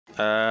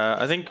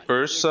I think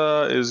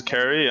Ursa is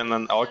carry, and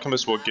then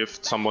Alchemist will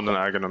gift someone an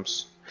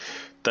Aghanims.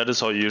 That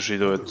is how you usually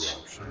do it.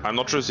 I'm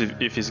not sure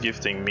if he's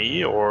gifting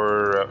me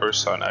or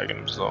Ursa an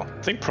Aghanims though.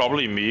 I think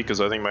probably me,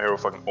 because I think my hero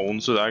fucking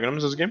owns with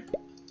Aghanims this game.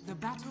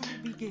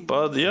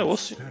 But yeah, we'll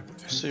see.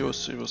 We'll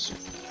see.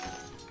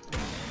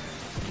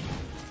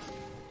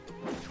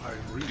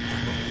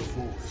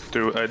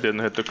 Dude, I didn't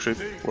hit the creep.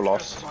 We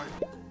lost.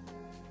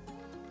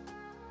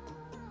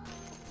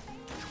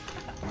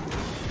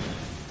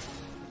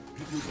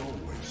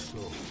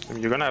 I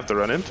mean, you're gonna have to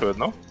run into it,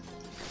 no?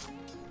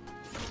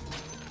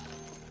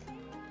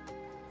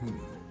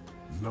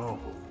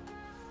 Novel.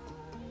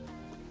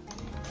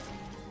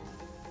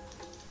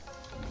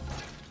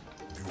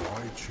 Do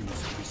I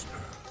choose this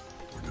path,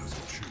 or does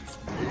it choose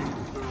me?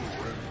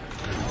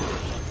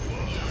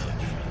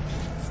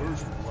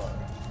 First blood,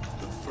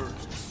 the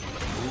first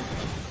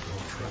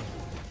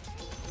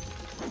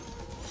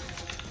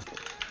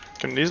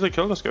Can easily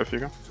kill this guy if you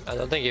can. I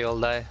don't think he will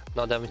die.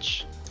 No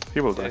damage.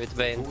 He will die. Maybe with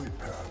Bane.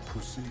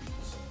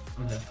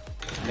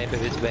 Maybe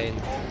with Bane.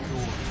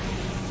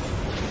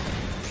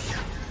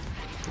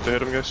 Need to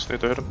hit him, guys.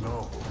 Need to hit him.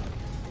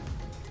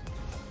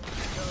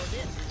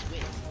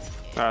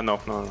 No,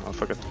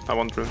 fuck it. I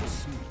want Rune.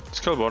 Let's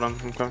kill bottom.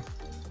 I'm coming.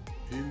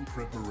 In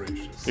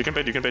preparation. You can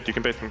bait.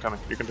 I'm coming.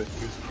 You can bait.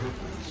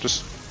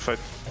 Just fight.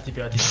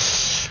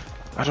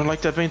 I don't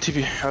like that Bane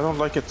TP. I don't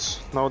like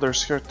it. Now they're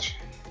scared.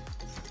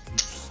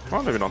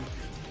 Well, maybe not.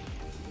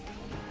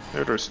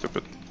 Maybe they're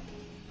stupid.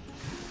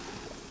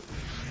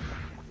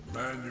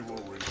 Manual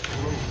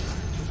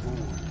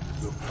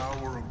the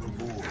power of the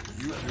Lord.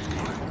 You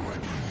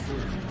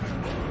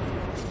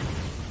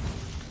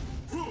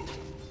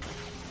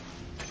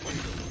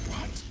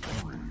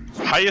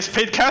Highest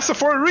paid caster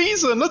for a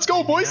reason! Let's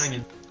go, boys!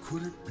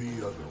 Could it be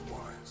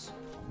otherwise?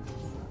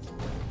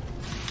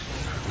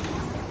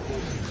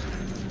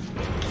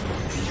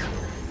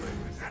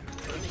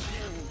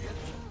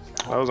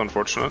 That was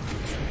unfortunate.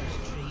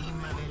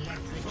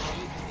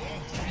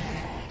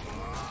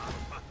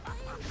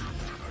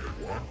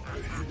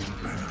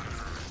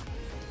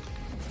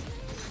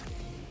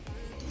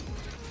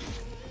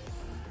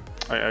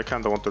 I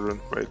kinda want the rune.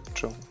 Wait,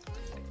 chill.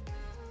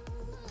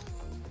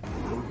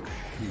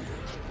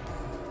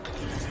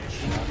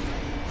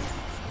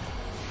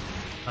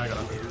 I got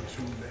it.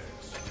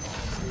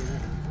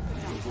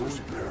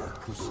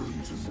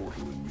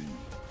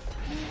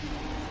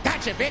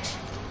 Gotcha, bitch!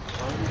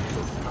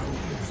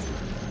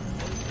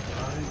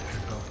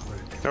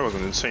 That was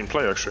an insane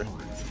play, actually.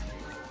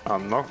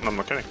 I'm not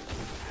kidding.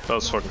 That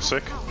was fucking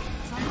sick.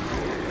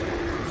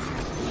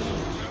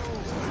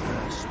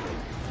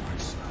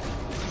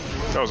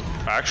 That was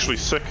actually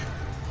sick.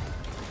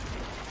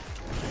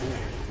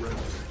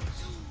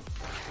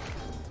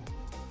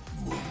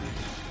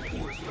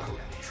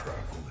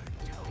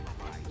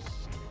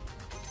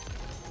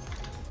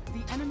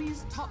 The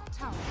enemy's top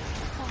tower is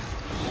falling.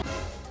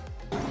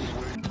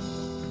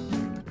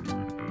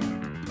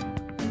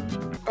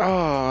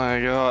 Oh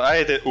my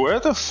god! Where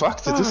the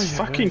fuck did this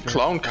fucking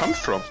clown come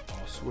from?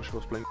 Oh, Swoosh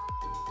was playing.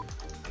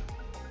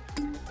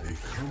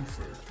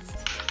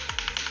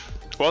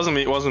 Wasn't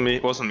me.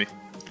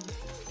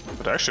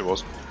 It actually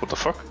was. What the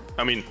fuck?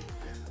 I mean,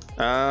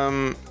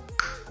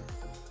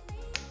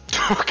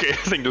 okay, I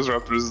think this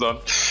Raptor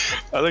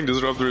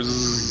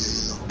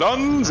is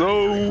done.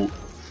 So.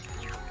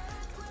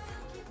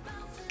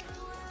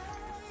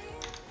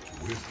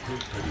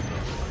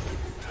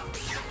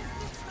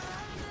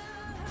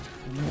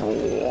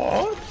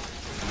 What?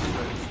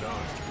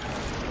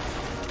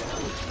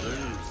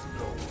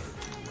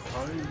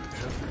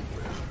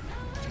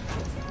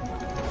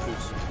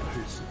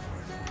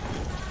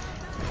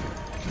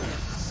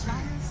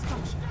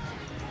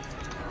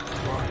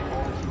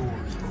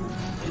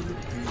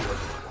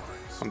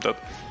 I'm dead.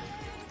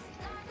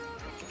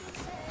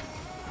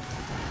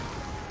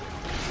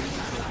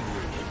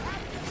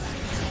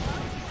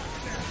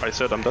 I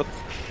said I'm dead.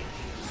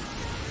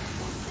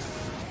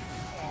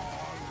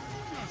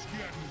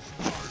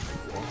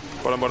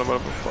 Bottom.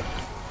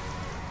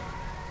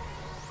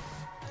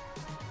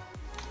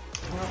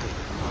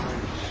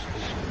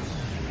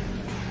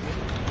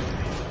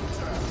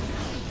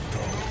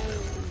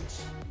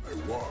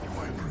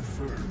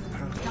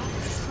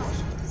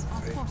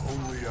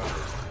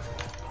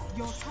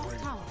 Your top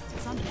tower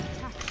is under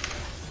attack.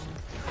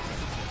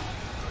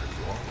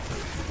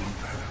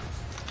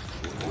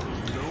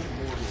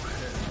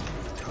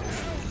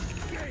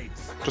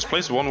 Just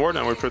place one ward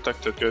and we're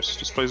protected, guys.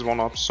 Just place one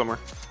up somewhere.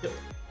 Yep.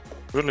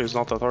 Really, it's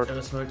not that hard. Got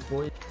a smoke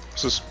for you.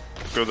 This is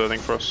good, I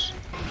think, for us.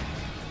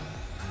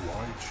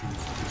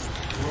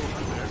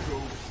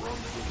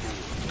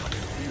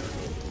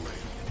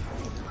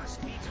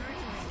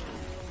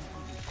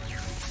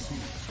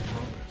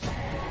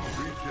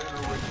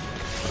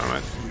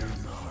 Alright.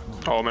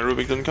 Oh, my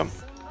Rubik didn't come.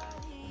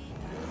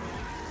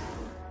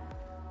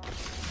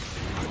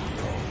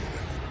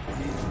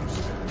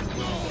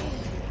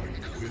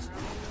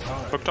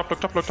 Looked up.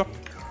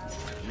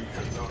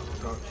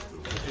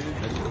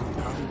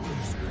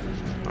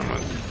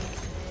 Alright.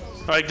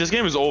 Like, this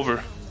game is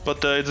over,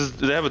 but they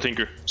have a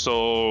tinker,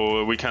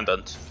 so we can't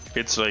end.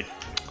 It's like,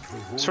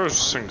 sort of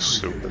something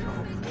stupid.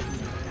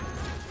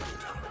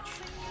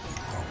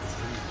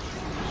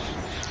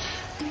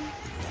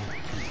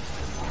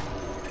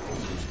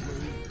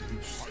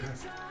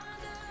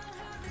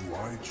 Do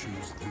I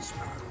choose this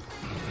path?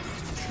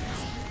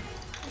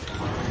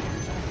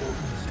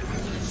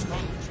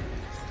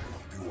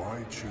 Do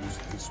I choose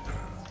this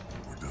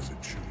path, or does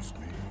it choose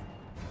me?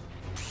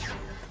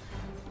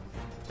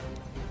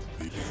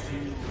 The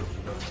defeat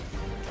of nothing.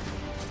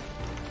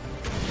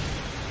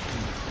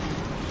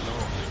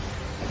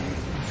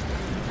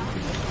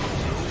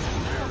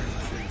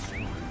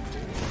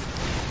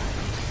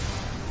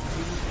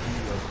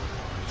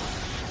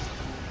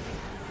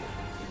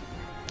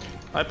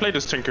 I played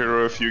this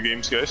tinker a few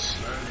games, guys.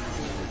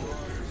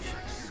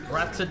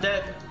 Rats are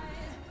dead.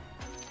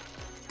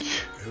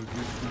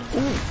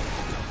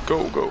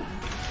 Go, go.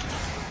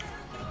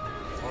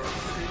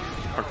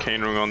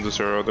 Arcane Ring on this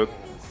arrow, dude.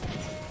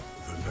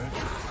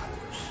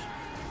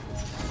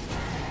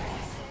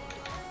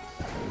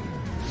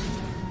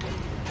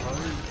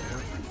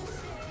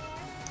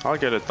 I'll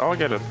get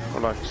it,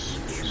 relax.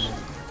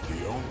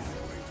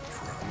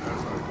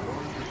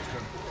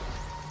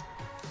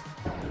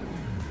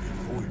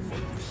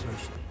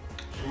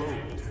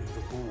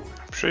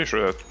 I'm pretty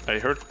sure that I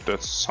heard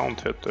that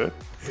sound hit there.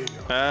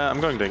 I'm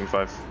going Dagger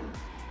 5.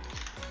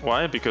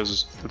 Why?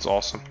 Because it's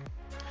awesome.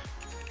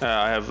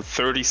 I have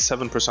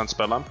 37%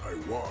 spell lamp.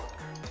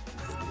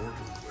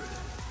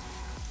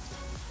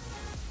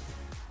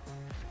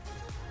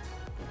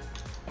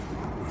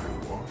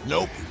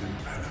 Nope.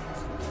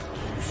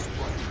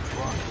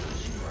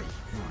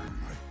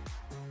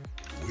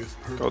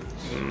 Go,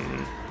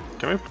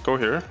 can we go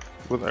here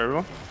with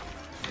everyone?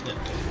 Yeah.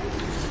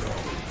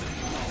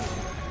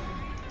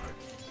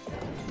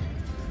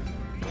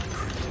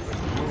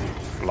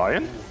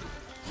 Lion?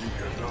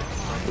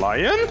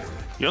 Lion?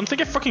 You don't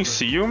think I fucking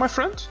see you, my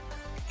friend?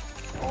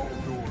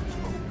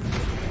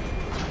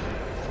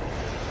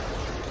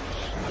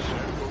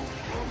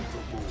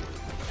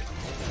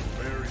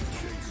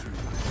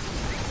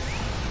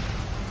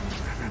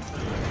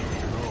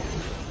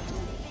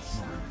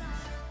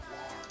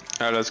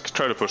 Let's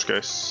try to push,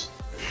 guys.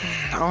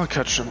 I'll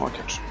catch him, I'll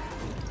catch him.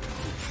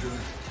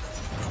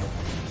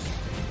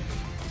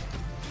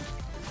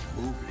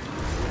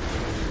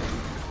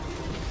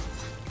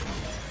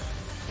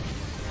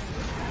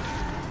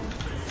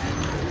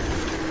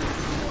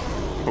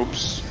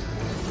 Oops.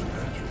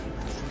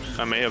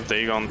 I may have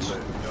Dagoned.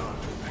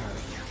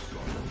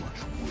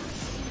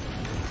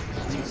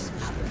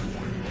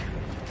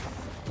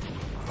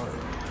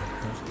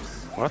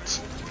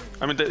 What?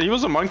 I mean, he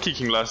was a monkey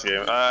king last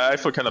game. I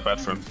feel kind of bad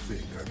for him.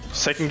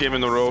 Second game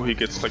in a row, he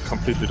gets like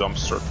completely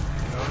dumpstered.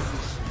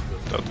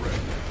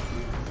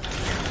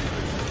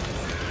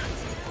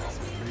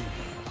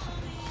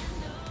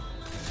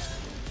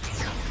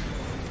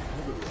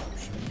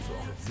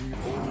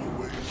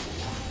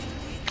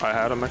 I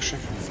had him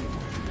actually.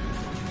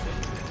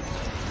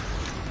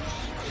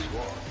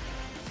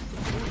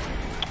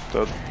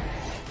 Dead.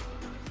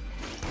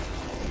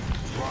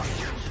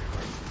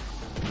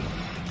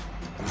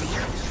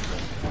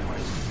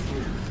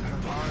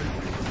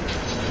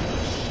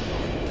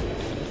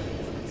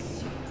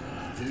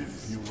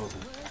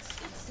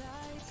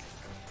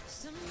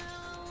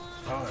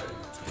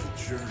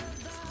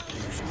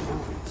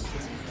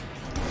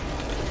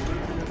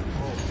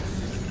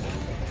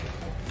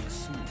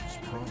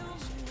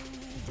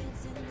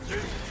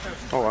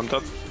 Oh, I'm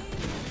dead.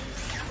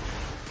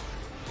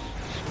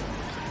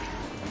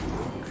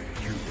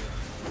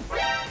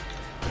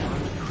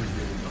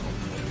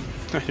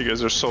 You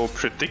guys are so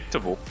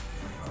predictable.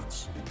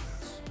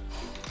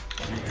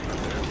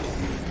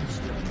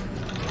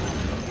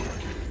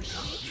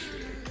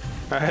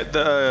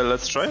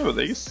 Let's try with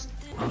these.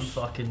 I'm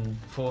fucking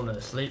falling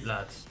asleep,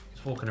 lads.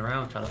 Just walking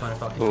around trying to find a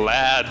fucking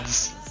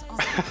lads.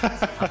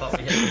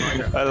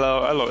 I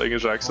love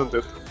English accent,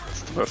 dude.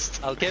 It's the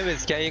best.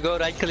 Alchemist, can you go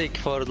right click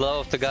for the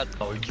love of the god?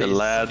 Oh, the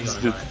lads,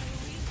 dude.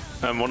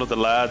 I'm one of the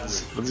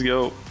lads. Let's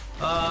go.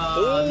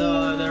 Oh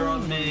no, they're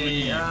on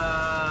me.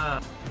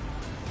 Ah.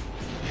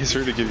 He's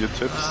here to give you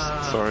tips.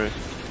 Sorry.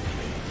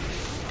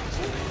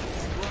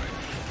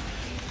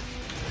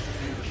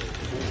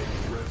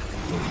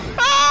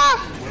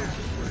 Ah!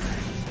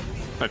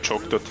 I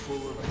choked it.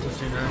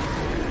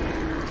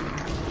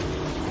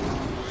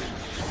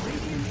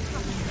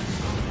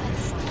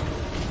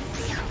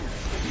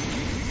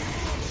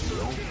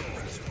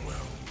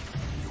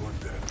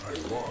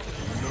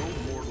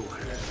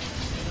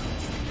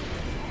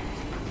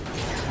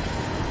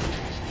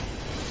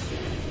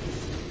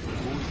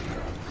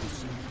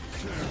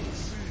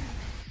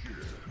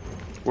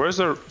 Where's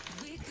the...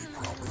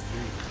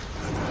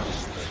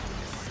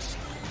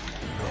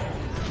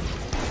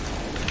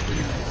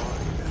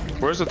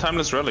 Where's the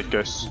timeless relic,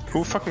 guys?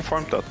 Who fucking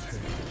farmed that?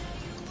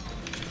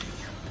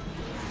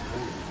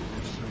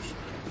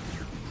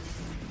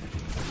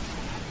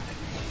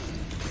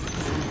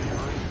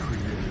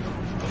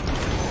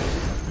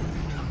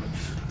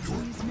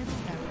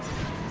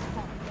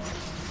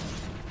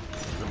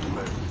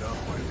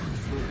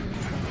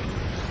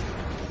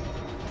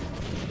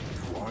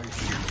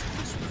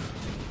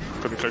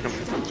 Couldn't click him.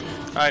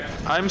 Alright,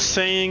 I'm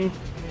saying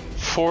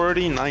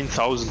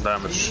 49,000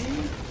 damage.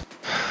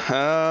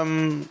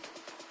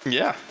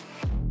 Yeah.